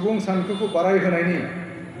सुबुं सानखोखौ बारायहोनायनि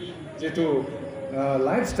जिथु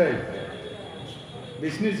लाइफस्टाइल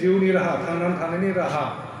बिसोरनि जिउनि राहा थांनानै थानायनि राहा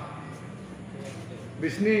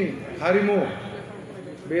बिसोरनि हारिमु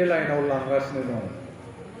बे लाइनाव लांगासिनो दं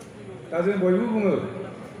दा जों बयबो बुङो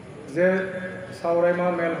जे सावरायमा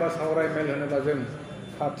मेल बा सावराय मेल होनोब्ला जों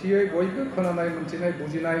खाथियै बयबो खोनानाय मोनथिनाय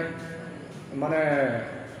बुजिनाय माने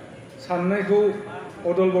साननायखौ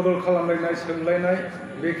अदल बदल खालामलायनाय सोंलायनाय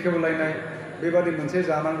बेखेवलायनाय बेबादि मोनसे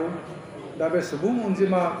जानांगौ दा बे सुबुं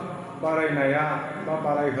अनजिमा बारायनाया बा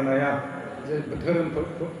बारायहोनाया जे धोरोम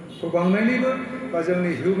फोबांनायनिबो बा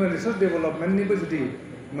जोंनि हिउमेन रिसोर्स डेभेलपमेन्टनिबो जुदि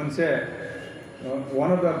मोनसे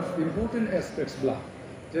वान अफ द इम्पर्टेन्ट एसपेक्ट्सब्ला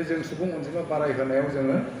जे जों सुबुं अनजिमा बारायहोनायाव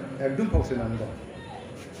जोङो एकदम फावसायनानै दं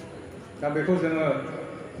दा बेखौ जोङो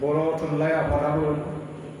बर' थुनलाइ आफादाबो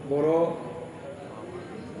बर'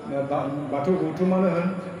 बाथौ गौथुमानो होन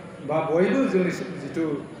बा बयबो जोंनि जिथु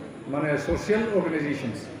माने ससियेल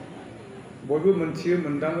अर्गानाइजेशन्स बयबो मोनथियो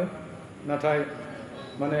मोनदाङो नाथाय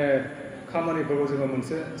माने खामानिफोरखौ जोङो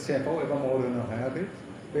मोनसे सेफआव एबा महर होनो हायाखै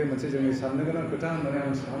बे मोनसे जोंनि साननो गोनां खोथा होननानै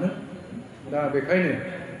आं सानो दा बेखायनो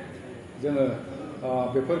जोङो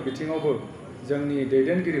बेफोर बिथिङावबो जोंनि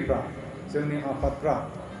दैदेनगिरिफ्रा जोंनि आफादफ्रा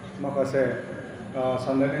माखासे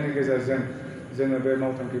सानलायनायनि गेजेरजों जोङो बे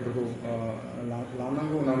मावथांखिफोरखौ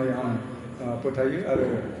लानांगौ होननानै आं फोथायो आरो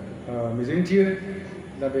मिजिंथियो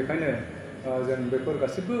दा बेखायनो जों बेफोर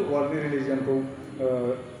गासिबो वर्ल्डनि रिलिजनखौ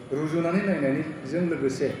रुजुनानै नायनायनिजों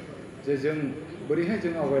लोगोसे जे जों बोरैहाय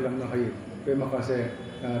जों आवगायलांनो हायो बे माखासे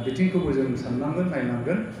बिथिंखौबो जों साननांगोन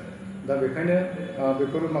नायनांगोन दा बेखायनो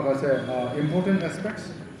बेफोर माखासे important aspects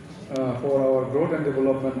four our growth and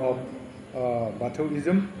development of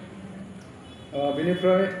बाथौइजम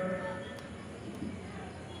बेनिफ्राय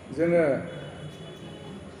जोङो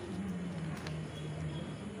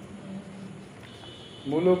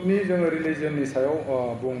मुलुगनि जोङो रिलिजननि सायाव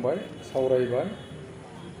बुंबाय सावरायबाय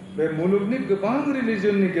बे मुलुगनि गोबां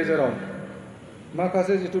रिलिजननि गेजेराव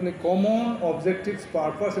माखासे जिथुनि कमन अबजेक्टिव्स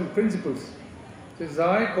पार्पास एन्ड प्रिन्सिपल्स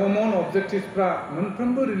जाय कमन अबजेक्टिव्सफ्रा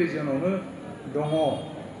मोनफ्रोमबो रिलिजनावनो दङ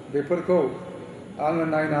बेफोरखौ आङो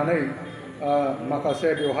नायनानै माखासे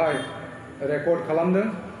बेवहाय रेकर्ड खालामदों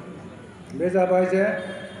बे जाबाय जे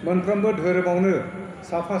मोनफ्रोमबो धोरोमावनो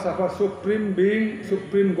साफा साफा सुप्रिम बिं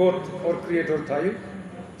सुप्रिम गड अर क्रिएटर थायो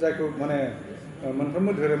जायखौ माने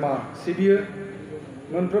मोनफ्रोमबो धोरोमा सिबियो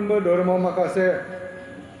मोनफ्रोमबो धोरोमाव माखासे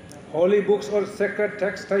हलि बुक्स अर सेक्रेट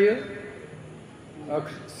टेक्स्ट थायो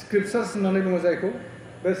स्क्रिप्चार्स होननानै बुङो जायखौ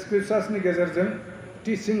बे स्क्रिप्चार्सनि गेजेरजों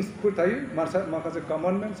टिचिंसफोर थायो माखासे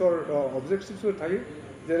कमान्डमेन्ट्स अर अबजेक्टिभ्सफोर थायो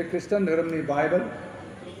जेरै खृष्टान धोरोमनि Bible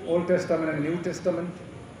old testament and new testament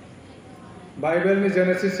बाइबेलनि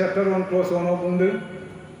जेनेसिस चैप्टार 1 क्ल'ज 1 आव बुंदों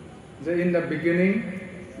जे इन द बिगिनिं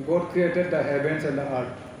गड क्रिएटेड द हेभेन्स एन्ड द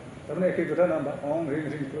आर्थ थारमाने एखे खोथा ना होमबा अं रिं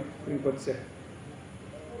रिं रिंपटसे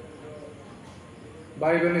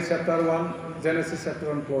बाइबेलनि चैप्टार 1 जेनेसिस चैप्टार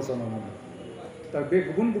 1 क्ल'ज 1 आव बुंदों दा बे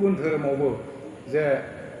गुबुन गुबुन धोरोमावबो जे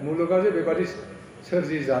मुलुगा जे बेबादि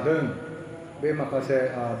सोरजि जादों बे माखासे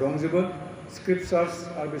दंजोबो स्क्रिप्चार्स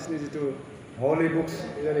आरो बिसोरनि जिथु हलि बुक्स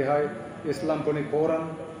जेरैहाय इस्लामफोरनि कुरान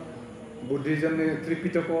बुद्धिज्मनि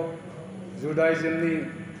त्रिपिटक जुडाइज्मनि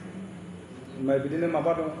बिदिनो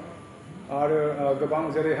माबा दं आरो गोबां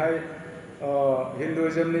जेरैहाय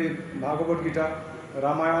हिन्दुइज्मनि भागवत गीता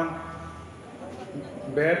रामायण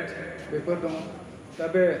बेद बेफोर दङ दा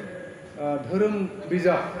बे धोरोम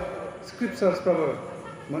बिजाब स्क्रिप्चार्सफ्राबो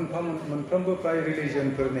मोनफ्रोमबो प्राय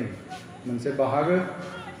रिलिजनफोरनि मोनसे बाहागो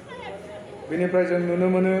बेनिफ्राय जों नुनो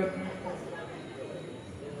मोनो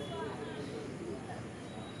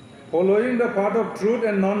following the path of truth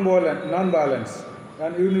and non-violence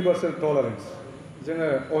and universal tolerance जोङो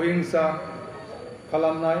अहिंसा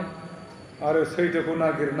खालामनाय आरो सैथोखौ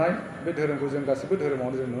नागिरनाय बे धोरोमखौ जों गासिबो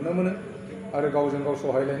धोरोमावनो जों नुनो मोनो आरो गावजों गाव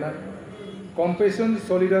सहायलायनाय compassion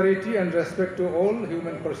solidarity and respect to all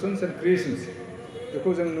human persons and creations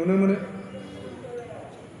बेखौ जों नुनो मोनो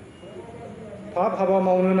पाप हाबा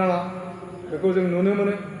मावनो नाङा बेखौ जों नुनो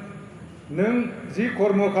मोनो नों जि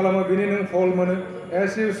कर्म खालामो बिनि नों फल मोनो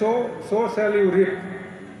as you sow so shall you reap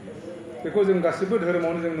बेखौ जों गासिबो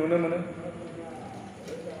धोरोमावनो जों नुनो मोनो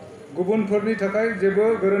गुबुनफोरनि थाखाय जेबो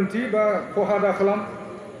गोरोन्थि बा खहा दाखालाम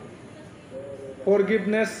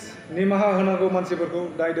फरगिभनेस निमाहा होनांगौ मानसिफोरखौ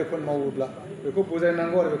दाय दोफोन मावोब्ला बेखौ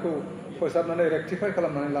बुजायनांगौ आरो बेखौ फोसाबनानै रेक्टिफाइ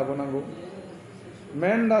खालामनानै लाबोनांगौ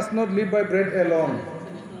Man does not live by bread alone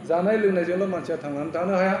जानाय लोंनायजोंल' मानसिया थांनानै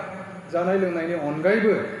थानो हाया जानाय लोंनायनि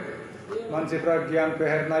अनगायैबो मानसिफ्रा गियान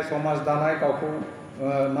फेहेरनाय समाज दानाय गावखौ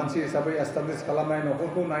मानसि हिसाबै एस्टाब्लिश खालामनाय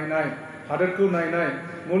न'खरखौ नायनाय हादोरखौ नायनाय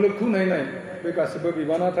मुलुगखौ नायनाय बे गासिबो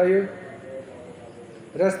बिबाना थायो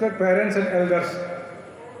रेसपेक्ट पेरेन्ट्स एन्ड एल्डार्स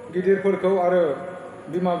गिदिरफोरखौ आरो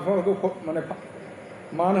बिमा बिफाफोरखौ माने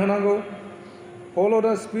मान होनांगौ फल'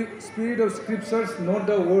 द spirit of स्क्रिप्चार्स not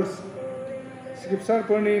the words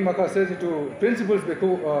स्क्रिप्चारफोरनि माखासे जिथु प्रिन्सिपल्स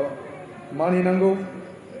बेखौ मानिनांगौ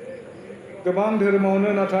गोबां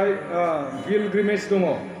धोरोमावनो नाथाय पिलग्रिमेज दङ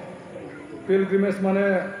पिलग्रिमेज माने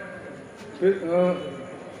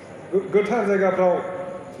गोथार जायगाफ्राव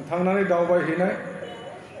थांनानै दावबायहैनाय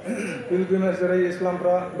पिलग्रिमेज जेरै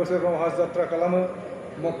इस्लामफ्रा बोसोरफ्राव हाज जात्रा खालामो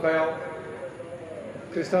मक्कायाव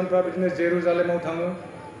ख्रिस्टानफ्रा बिदिनो जेरुजालेमाव थाङो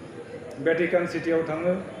भेटिकान सिटियाव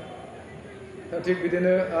थाङो थिग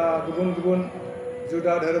बिदिनो गुबुन गुबुन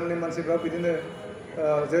जुदा धोरोमनि मानसिफ्रा बिदिनो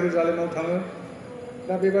जेरुजालेमाव थाङो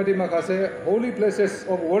दा बेबायदि माखासे हलि places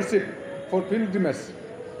of worship four pilgrimage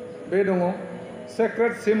बे दङ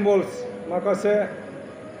सेक्रेट सिम्बल्स माखासे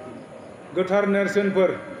गोथार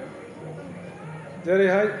नेरसोनफोर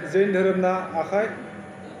जेरैहाय जैन धोरोमना आखाइ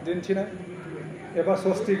दिन्थिनाय एबा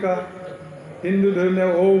स्वस्तिका हिन्दु धोरोमनिया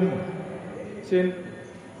ओम सिन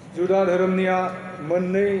जुदा धोरोमनिया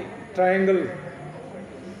मोननै ट्रायंगल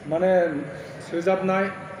माने सोजाबनाय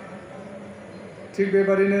थिग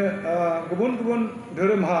बेबादिनो गुबुन गुबुन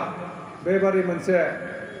धोरोमहा बेबादि मोनसे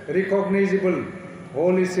रिकगनाइजेबल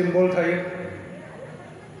हलि सिम्बल थायो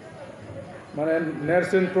माने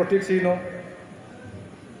नेरसोन प्रतीक चिह्न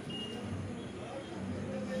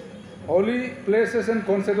हलि places and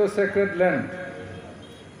concept of secret land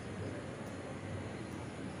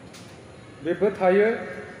बेफोर थायो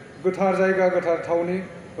गोथार जायगा गोथार थावनि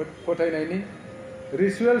फोथायनायनि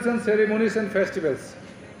रिचुएल्स एन्ड सेरेमनिज एन्ड फेस्टिवल्स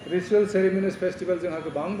रिचुएल सेरेमनिज फेस्टिवल जोंहा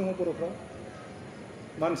गोबां दङ बर'फ्राव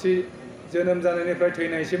मानसि जोनोम जानायनिफ्राय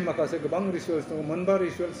थैनायसिम माखासे गोबां रिचुएल्स दङ मोनबा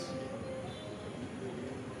रिचुएल्स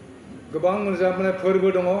गोबां माने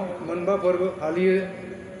फोरबो दङ मोनबा फोरबो फालियो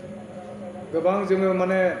गोबां जोङो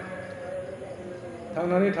माने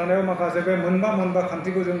थांनानै थानायाव माखासे बे मोनबा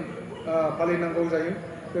खान्थिखौ जों फालिनांगौ जायो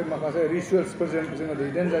बे माखासे रिचुएल्सफोरजों जोङो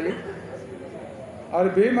दैदेनजायो आरो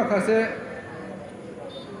बे माखासे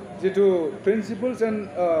जिथु प्रिन्सिपल्स एन्ड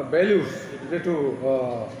भेल्युस जिथु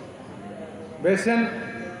बेसेन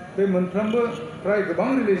बे मोनफ्रोमबो फ्राय गोबां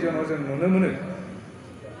रिलिजनाव जों नुनो मोनो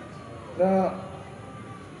दा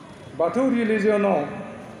बाथौ रिलिजनाव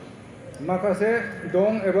माखासे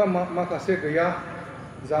दं एबा माखासे गैया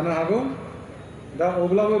जानो हागौ दा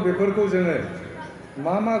अब्लाबो बेफोरखौ जोङो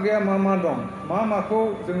मा गैया मा दं माखौ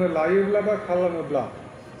जोङो लायोब्ला बा खालामोब्ला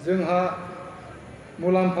जोंहा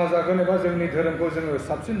मुलाम्फा जागोन एबा जोंनि धोरोमखौ जोङो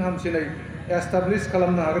साबसिन हामसिनै एस्टाब्लिश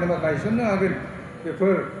खालामनो हागोन एबा गायसननो हागोन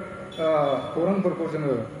बेफोर खौरांफोरखौ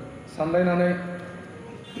जोङो सानलायनानै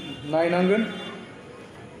नायनांगोन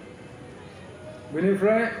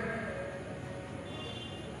बेनिफ्राय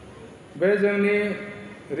बे जोंनि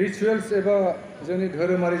रिचुएल्स एबा जोंनि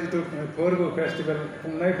धोरोमारि जिथु फोरबो फेस्टिभेल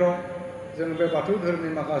खुंनायफ्राव जों बे बाथौ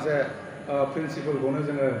धोरोमनि माखासे प्रिन्सिपलखौनो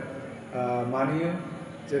जोङो मानियो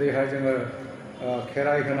जेरैहाय जोङो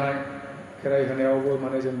खेराइ होनायावबो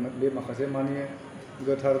माने जों बे माखासे मानियो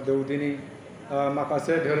गोथार दौदिनि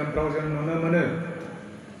माखासे धोरोमफ्राव जों नुनो मोनो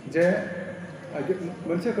जे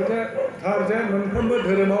मोनसे खोथाया थार जे मोनफ्रोमबो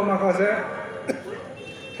धोरोमाव माखासे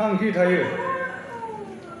थांखि थायो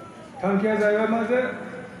थांखिया जाहैबाय मा जे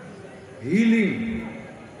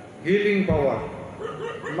हिलिं पावार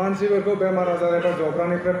मानसिफोरखौ बेमार आजार एबा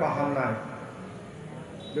जब्रानिफ्राय फाहामनाय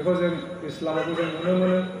बेखौ जों इस्लामावबो जों नुनो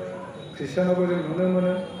मोनो ख्रिस्टानावबो जों नुनो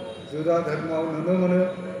मोनो जुदा धर्मआव नुनो मोनो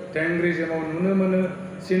टेंग्रिज्माव नुनो मोनो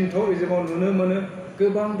सिन्थ'इज्माव नुनो मोनो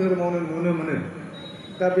गोबां धोरोमावनो नुनो मोनो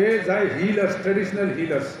दा बे जाय हिलार्स ट्रेडिशनेल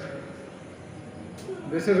हिलार्स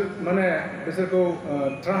बिसोरखौ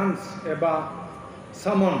ट्रान्स एबा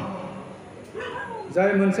सामन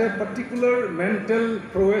जाय मोनसे पार्टिकुलार मेन्टेल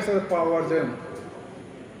प्रवेस आरो पावारजों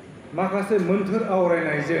माखासे मोन्थोर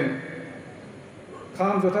आवरायनायजों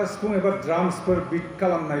खाम जथा सिफुं एबा ड्राम्सफोर बिट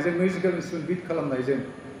खालामनायजों मिउजिकेल इन्स्ट्रुमेन्ट बिट खालामनायजों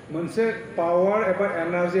मोनसे पावार एबा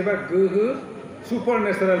एनार्जि एबा गोहो सुपार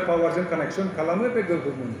नेचारेल पावारजों कानेक्सन खालामो बे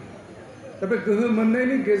गोहो मोनो दा बे गोहो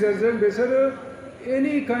मोननायनि गेजेरजों बिसोरो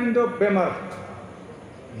एनि काइन्ड अफ बेमार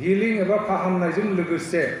हिलिं एबा फाहामनायजों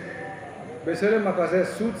लोगोसे बिसोरो माखासे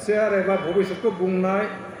सुद-सेयार एबा भबिष्यतखौ बुंनाय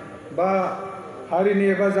बा हारिनि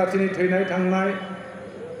एबा जातिनि थैनाय थांनाय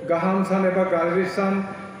गाहाम सान एबा गाज्रि सान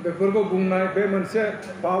बेफोरखौ बुंनाय बे मोनसे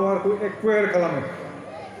पावारखौ एक्वायार खालामो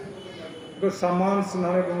बेखौ सामान्स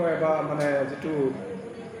होननानै बुङो एबा माने जिथु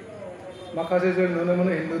माखासे जों नुनो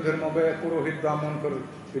मोनो हिन्दु धर्मआव बे पुरहित ब्राह्मणफोर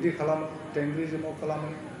बिदि खालामो टेंग्रिज्माव खालामो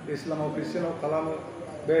इस्लामाव ख्रिस्टियानाव खालामो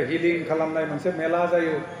बे हिलिं खालामनाय मोनसे मेला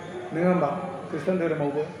जायो नङा होमबा ख्रिस्टान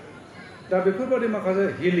धोरोमावबो दा बेफोरबादि माखासे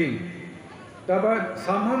हिलिं दा बा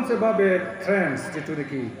सामहान्स एबा बे ट्रेन्स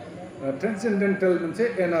जिथुनाखि ट्रेन्सेन्डेन्टेल मोनसे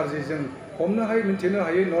एनार्जि जों हमनो हायै मिन्थिनो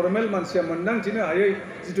हायै नर्मेल मानसिया मोन्दांथिनो हायै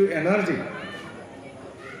जिथु एनार्जि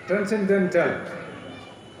ट्रेन्सेन्डेन्टेल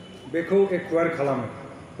बेखौ एक्वायार खालामो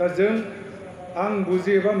दा जों आं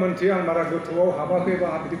बुजियो एबा मोन्थियो आं बारा गोथौआव हाबाखै एबा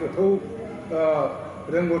बिदि गोथौ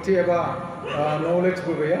रोंगौथि एबा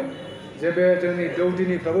नलेजबो गैया जे बे जोंनि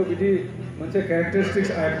दौदिनिफ्राबो बिदि मोनसे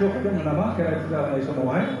केरेक्टारिस्टिक्स आयत्त खालामो नामा खेराइ फुजा होनाय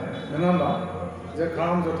समावहाय नङा होमबा जे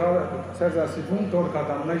खाम जथा सेरजा सिफुं थरखा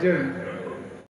दामनायजों